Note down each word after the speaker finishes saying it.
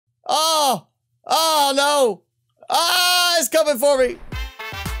Oh! Oh, no! Ah, it's coming for me!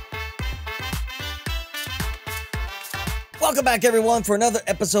 Welcome back, everyone, for another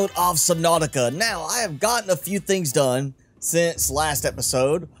episode of Subnautica. Now, I have gotten a few things done since last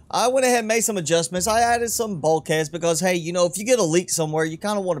episode. I went ahead and made some adjustments. I added some bulkheads because, hey, you know, if you get a leak somewhere, you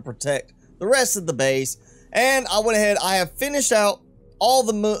kind of want to protect the rest of the base. And I went ahead, I have finished out all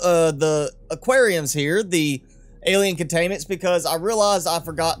the aquariums here, the alien containments, because I realized I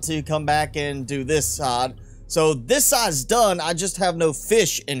forgot to come back and do this side. So this side's done. I just have no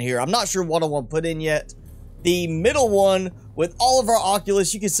fish in here. I'm not sure what I want to put in yet. The middle one, with all of our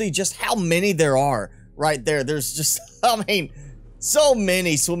oculus, you can see just how many there are right there. There's just, I mean, so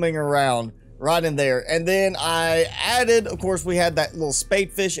many swimming around right in there. And then I added, of course, we had that little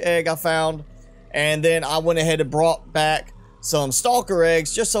spadefish egg I found. And then I went ahead and brought back some stalker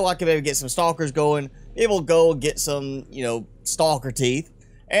eggs just so I could maybe get some stalkers going. Be able to go get some, you know, stalker teeth.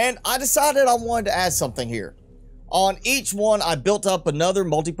 And I decided I wanted to add something here. On each one, I built up another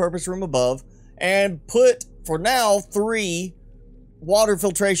multi-purpose room above and put, for now, 3 water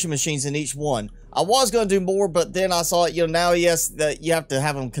filtration machines in each one. I was going to do more, but then I saw, you know, now, yes, that you have to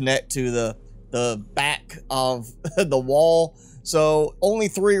have them connect to the back of the wall. So only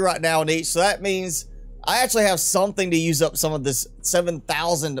 3 right now in each. So that means I actually have something to use up some of this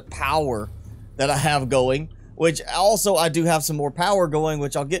 7,000 power that I have going, which also I do have some more power going,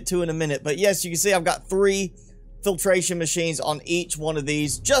 which I'll get to in a minute. But yes, you can see I've got 3 filtration machines on each one of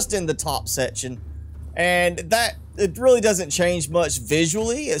these, just in the top section. And that, it really doesn't change much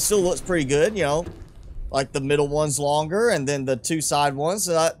visually. It still looks pretty good, you know, like the middle one's longer and then the 2 side ones.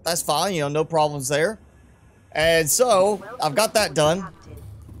 So that's fine, you know, no problems there. And so I've got that done.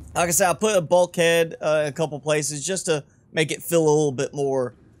 Like I said, I put a bulkhead in a couple places just to make it feel a little bit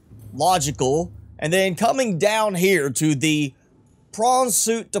more logical. And then coming down here to the prawn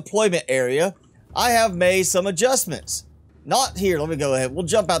suit deployment area, I have made some adjustments. Not here, let me go ahead. We'll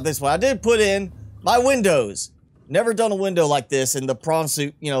jump out this way. I did put in my windows. Never done a window like this in the prawn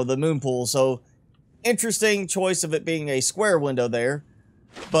suit, you know, the moon pool. So interesting choice of it being a square window there.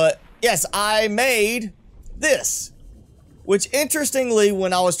 But yes, I made this. Which, interestingly,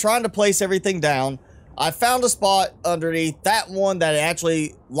 when I was trying to place everything down, I found a spot underneath that one that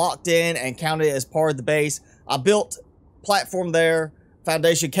actually locked in and counted as part of the base. I built platform there,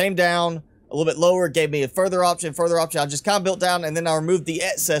 foundation came down a little bit lower, gave me a further option. I just kind of built down, and then I removed the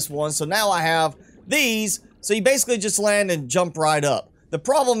excess one. So now I have these, so you basically just land and jump right up. The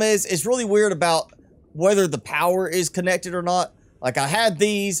problem is, it's really weird about whether the power is connected or not. Like, I had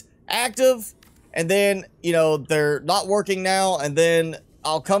these active, and then, you know, they're not working now, and then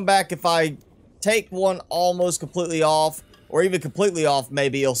I'll come back if I take one almost completely off, or even completely off,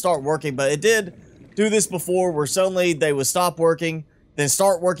 maybe it'll start working. But it did do this before, where suddenly they would stop working, then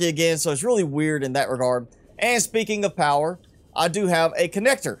start working again, so it's really weird in that regard. And speaking of power, I do have a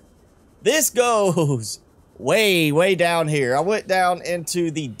connector. This goes way, way down here. I went down into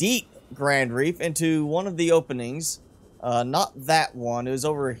the deep Grand Reef, into one of the openings. Not that one, it was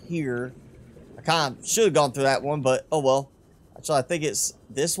over here. I kind of should have gone through that one, but oh well. Actually, I think it's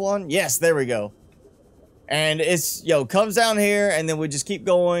this one. Yes, there we go. And it's, yo, comes down here, and then we just keep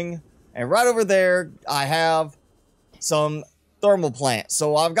going. And right over there, I have some thermal plants.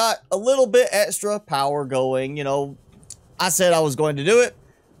 So I've got a little bit extra power going. You know, I said I was going to do it.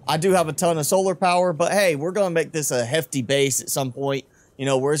 I do have a ton of solar power, but hey, we're going to make this a hefty base at some point. You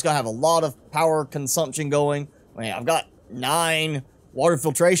know, we're just going to have a lot of power consumption going. I mean, I've got 9 water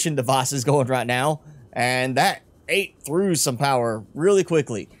filtration devices going right now, and that ate through some power really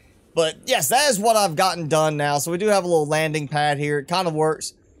quickly. But yes, that is what I've gotten done now. So we do have a little landing pad here. It kind of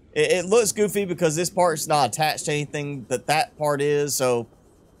works. It looks goofy because this part's not attached to anything that part is, so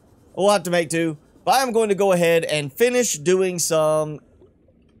we'll have to make do. But I'm going to go ahead and finish doing some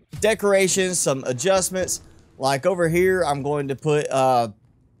decorations, some adjustments. Like over here, I'm going to put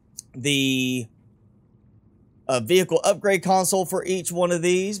the vehicle upgrade console for each one of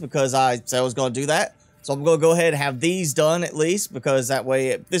these, because I said I was going to do that. So I'm going to go ahead and have these done at least, because that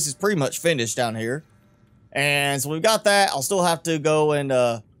way this is pretty much finished down here. And so we've got that. I'll still have to go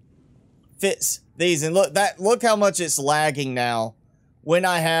and fix these. And look how much it's lagging now when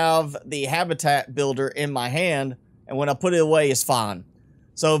I have the habitat builder in my hand, and when I put it away, it's fine.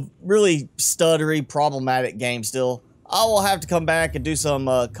 So really stuttery, problematic game still. I will have to come back and do some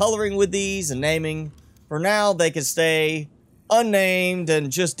coloring with these and naming. For now, they can stay unnamed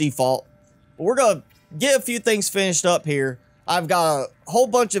and just default. But we're going to get a few things finished up here. I've got a whole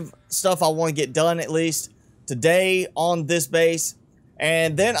bunch of stuff I want to get done at least today on this base.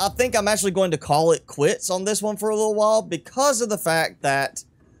 And then I think I'm actually going to call it quits on this one for a little while, because of the fact that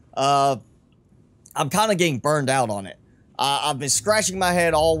I'm kind of getting burned out on it. I've been scratching my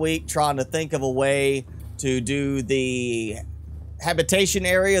head all week trying to think of a way to do the habitation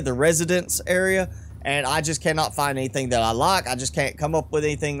area, the residence area, and I just cannot find anything that I like. I just can't come up with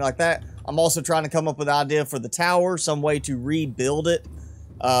anything like that. I'm also trying to come up with an idea for the tower, some way to rebuild it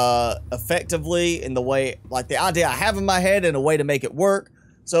effectively in the way, like the idea I have in my head, and a way to make it work.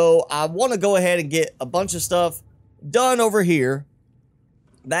 So I want to go ahead and get a bunch of stuff done over here.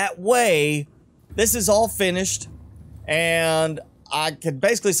 That way, this is all finished, and I could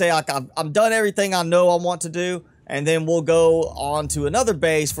basically say like I'm done everything I know I want to do, and then we'll go on to another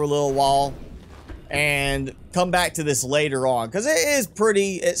base for a little while and come back to this later on, because it is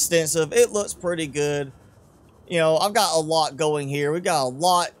pretty extensive. It looks pretty good. You know, I've got a lot going here. We've got a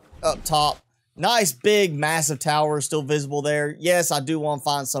lot up top. Nice, big, massive tower still visible there. Yes, I do want to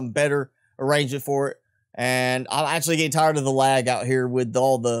find some better arrangement for it. And I'm actually getting tired of the lag out here with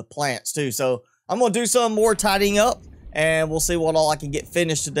all the plants too. So I'm going to do some more tidying up, and we'll see what all I can get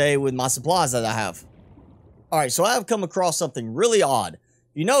finished today with my supplies that I have. All right, so I have come across something really odd.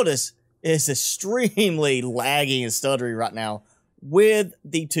 You notice it's extremely laggy and stuttery right now with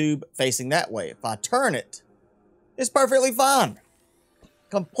the tube facing that way. If I turn it, it's perfectly fine.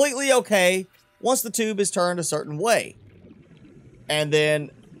 Completely okay once the tube is turned a certain way. And then,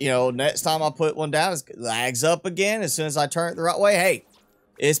 you know, next time I put one down, it lags up again. As soon as I turn it the right way, hey,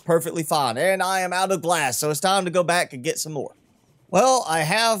 it's perfectly fine. And I am out of glass, so it's time to go back and get some more. Well, I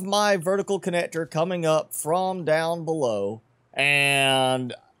have my vertical connector coming up from down below,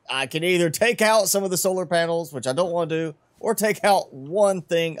 and I can either take out some of the solar panels, which I don't want to do, or take out one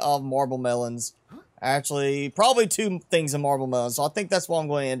thing of marble melons. Actually, probably two things of marble melons, so I think that's what I'm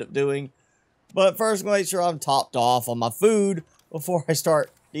going to end up doing. But first, I'm going to make sure I'm topped off on my food before I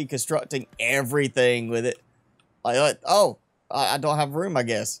start deconstructing everything with it. Oh, I don't have room, I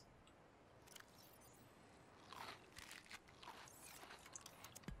guess.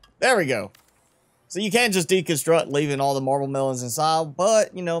 There we go. So you can't just deconstruct leaving all the marble melons inside,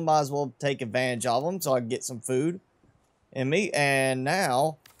 but, you know, might as well take advantage of them so I can get some food in me. And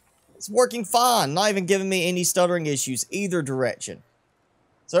now, it's working fine. Not even giving me any stuttering issues either direction.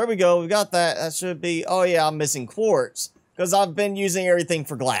 So there we go. We got that. That should be... Oh, yeah, I'm missing quartz because I've been using everything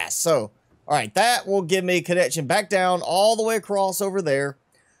for glass. So, all right, that will give me a connection back down all the way across over there.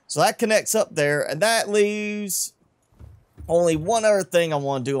 So that connects up there, and that leaves only one other thing I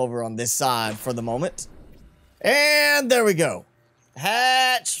want to do over on this side for the moment. And there we go.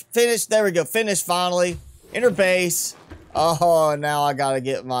 Hatch, finished. There we go. Finished finally. Inner base. Oh, now I gotta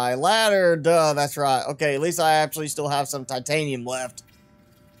get my ladder. Duh, that's right. Okay, at least I actually still have some titanium left.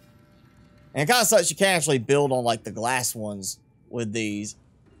 And it kind of sucks you can't actually build on, like, the glass ones with these.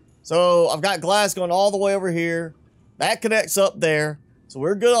 So, I've got glass going all the way over here. That connects up there. So,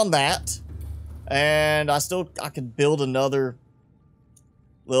 we're good on that. And I could build another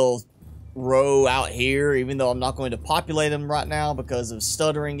little row out here, even though I'm not going to populate them right now because of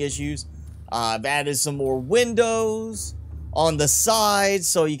stuttering issues. I've added some more windows on the sides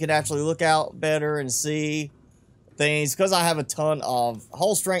so you can actually look out better and see things. Because I have a ton of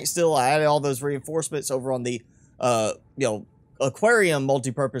hull strength still, I added all those reinforcements over on the, you know, aquarium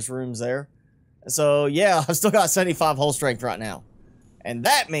multi-purpose rooms there. So, yeah, I've still got 75 hull strength right now. And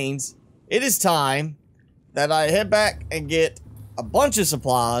that means it is time that I head back and get a bunch of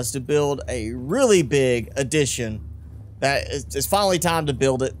supplies to build a really big addition. That it's finally time to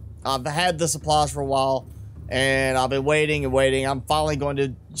build it. I've had the supplies for a while, and I've been waiting and waiting. I'm finally going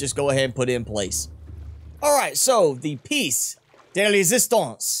to just go ahead and put it in place. Alright, so the piece de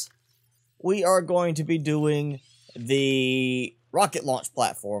resistance. We are going to be doing the rocket launch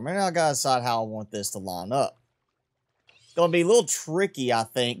platform, and I gotta decide how I want this to line up. It's going to be a little tricky, I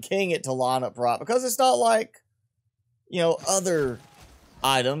think, getting it to line up right, because it's not like, you know, other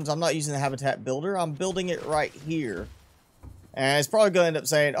items. I'm not using the habitat builder. I'm building it right here. And it's probably going to end up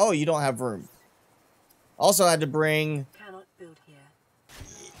saying, oh, you don't have room. Also had to bring... Cannot build here.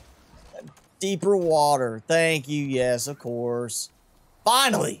 Deeper water. Thank you. Yes, of course.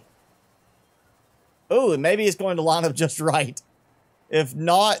 Finally! Oh, and maybe it's going to line up just right. If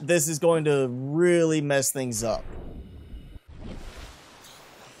not, this is going to really mess things up.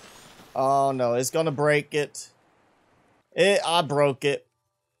 Oh, no. It's going to break it. I broke it.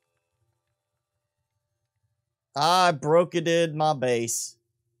 I broketed my base.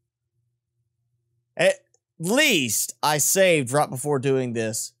 At least I saved right before doing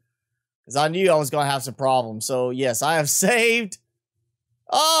this, because I knew I was going to have some problems. So, yes, I have saved.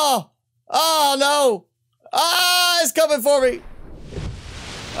 Oh! Oh, no! Ah, it's coming for me!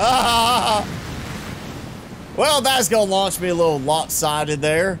 Ah! Well, that's gonna launch me a little lopsided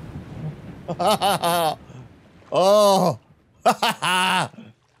there. Oh.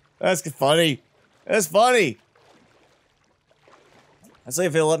 That's funny. That's funny. Let's see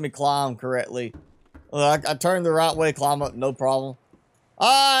if he'll let me climb correctly. Look, I turned the right way, climb up, no problem.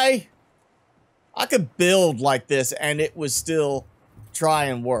 I could build like this and it would still try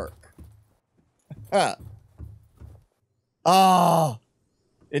and work. Huh. Oh,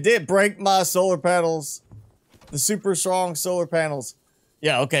 it did break my solar panels. The super strong solar panels.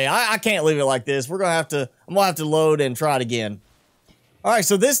 Yeah, okay, I can't leave it like this. I'm gonna have to load and try it again. All right,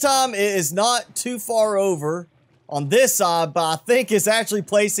 so this time it is not too far over on this side, but I think it's actually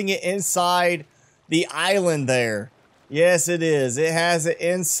placing it inside the island there. Yes, it is. It has it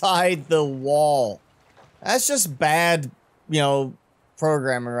inside the wall. That's just bad, you know,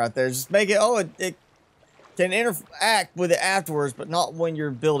 programming right there. Just make it, oh, it can interact with it afterwards, but not when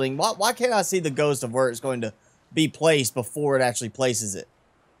you're building. Why can't I see the ghost of where it's going to be placed before it actually places it?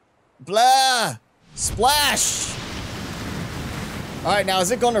 Blah! Splash! Alright, now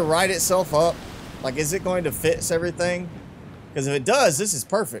is it going to right itself up? Like, is it going to fix everything? Because if it does, this is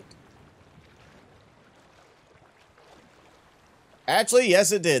perfect. Actually,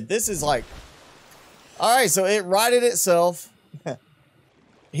 yes it did. This is like... Alright, so it righted itself.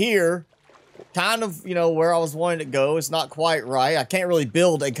 Here. Kind of, you know, where I was wanting to go. It's not quite right. I can't really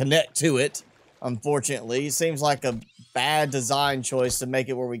build and connect to it, unfortunately. It seems like a bad design choice to make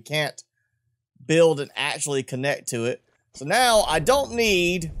it where we can't build and actually connect to it. So now I don't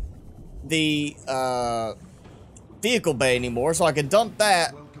need the vehicle bay anymore, so I can dump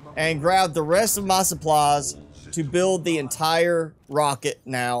that and grab the rest of my supplies to build the entire rocket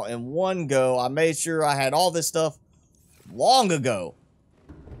now in one go. I made sure I had all this stuff long ago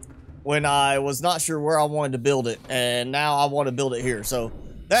when I was not sure where I wanted to build it, and now I want to build it here. So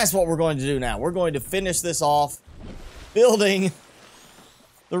that's what we're going to do now. We're going to finish this off building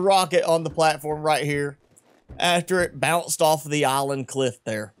the rocket on the platform right here after it bounced off of the island cliff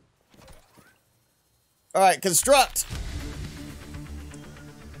there. All right, construct.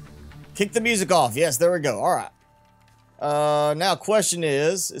 Kick the music off. Yes, there we go. All right. Now question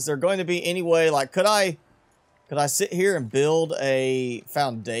is there going to be any way, like, could I sit here and build a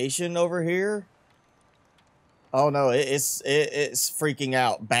foundation over here? Oh no, it's freaking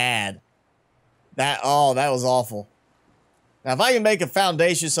out bad. That was awful. Now if I can make a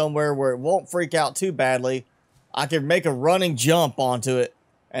foundation somewhere where it won't freak out too badly, I can make a running jump onto it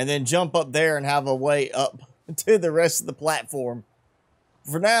and then jump up there and have a way up to the rest of the platform.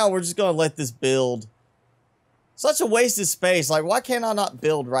 For now, we're just gonna let this build. Such a wasted space. Like, why can't I not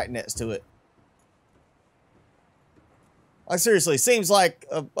build right next to it? Like, seriously, seems like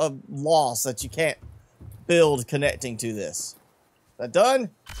a loss that you can't build connecting to this. Is that done?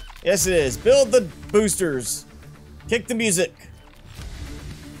 Yes, it is. Build the boosters. Kick the music.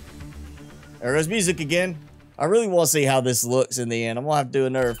 There goes music again. I really want to see how this looks in the end. I'm going to have to do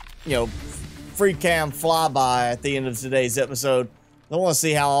another, you know, free cam flyby at the end of today's episode. I want to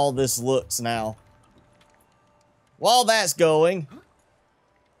see how all this looks now. While that's going,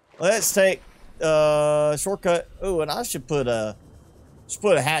 let's take shortcut. Oh, and I should put a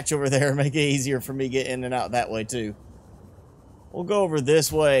hatch over there and make it easier for me to get in and out that way too. We'll go over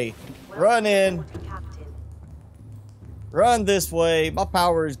this way. Run in. Run this way. My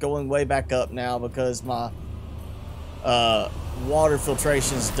power is going way back up now because my water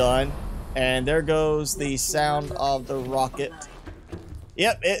filtration's done. And there goes the sound of the rocket.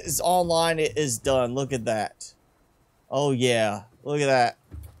 Yep, it is online. It is done. Look at that. Oh yeah, look at that.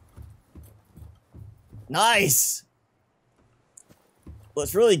 Nice.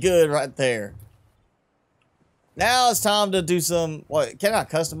 Looks really good right there. Now it's time to do some, what, can I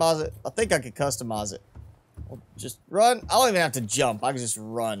customize it? I think I could customize it. I'll just run. I don't even have to jump. I can just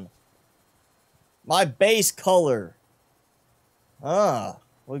run. My base color.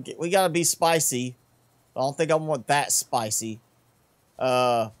 We gotta be spicy. I don't think I want that spicy.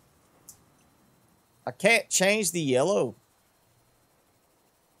 I can't change the yellow.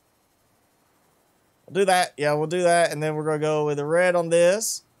 We'll do that. Yeah, we'll do that. And then we're going to go with the red on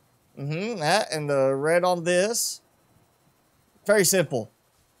this. That and the red on this. Very simple.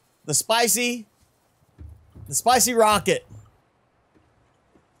 The spicy rocket.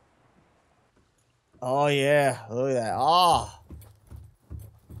 Oh, yeah. Look at that. Ah.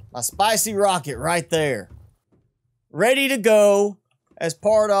 My spicy rocket right there. Ready to go as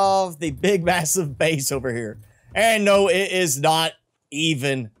part of the big, massive base over here. And no, it is not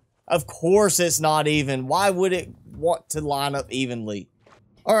even. Of course it's not even. Why would it want to line up evenly?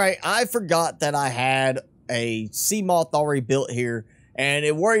 Alright, I forgot that I had a sea moth already built here. And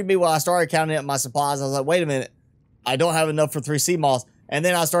it worried me when I started counting up my supplies. I was like, wait a minute, I don't have enough for 3 sea moths. And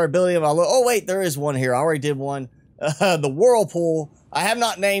then I started building them. I look, oh wait, there is one here. I already did one. The whirlpool. I have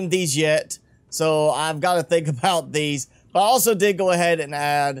not named these yet, so I've got to think about these. But I also did go ahead and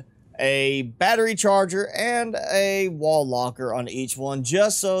add a battery charger and a wall locker on each one,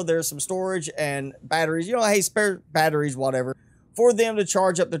 just so there's some storage and batteries, you know, hey, spare batteries, whatever, for them to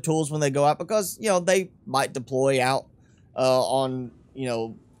charge up their tools when they go out, because, you know, they might deploy out on, you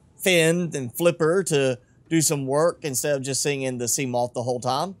know, Finn and Flipper to do some work instead of just sitting in the sea moth the whole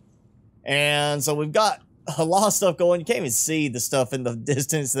time. And so we've got a lot of stuff going. You can't even see the stuff in the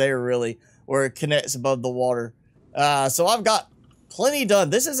distance there, really, where it connects above the water. So I've got plenty done.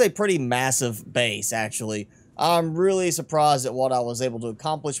 This is a pretty massive base, actually. I'm really surprised at what I was able to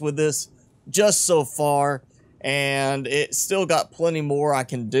accomplish with this just so far, and it's still got plenty more I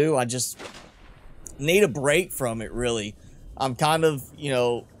can do. I just need a break from it, really. I'm kind of, you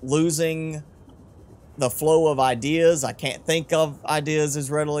know, losing the flow of ideas. I can't think of ideas as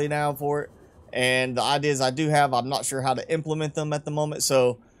readily now for it, and the ideas I do have, I'm not sure how to implement them at the moment.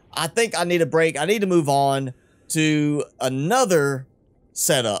 So I think I need a break. I need to move on to another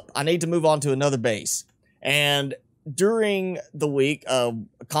setup. I need to move on to another base. And during the week, a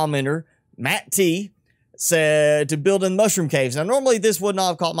commenter, Matt T, said to build in mushroom caves. Now, normally this would not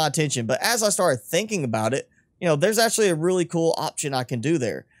have caught my attention, but as I started thinking about it, you know, there's actually a really cool option I can do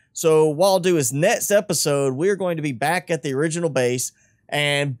there. So what I'll do is next episode, we're going to be back at the original base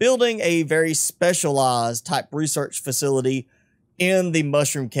and building a very specialized type research facility in the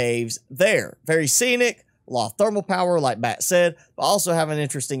mushroom caves there. Very scenic, a lot of thermal power, like Matt said, but also have an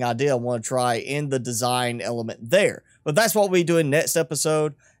interesting idea I want to try in the design element there. But that's what we'll be doing next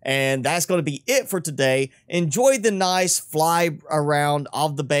episode, and that's going to be it for today. Enjoy the nice fly around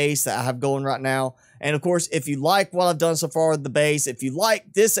of the base that I have going right now. And of course, if you like what I've done so far with the base, if you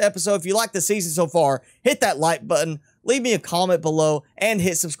like this episode, if you like the season so far, hit that like button, leave me a comment below, and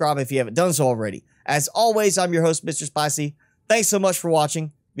hit subscribe if you haven't done so already. As always, I'm your host, Mr. Spicy. Thanks so much for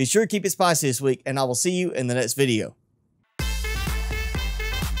watching. Be sure to keep it spicy this week, and I will see you in the next video.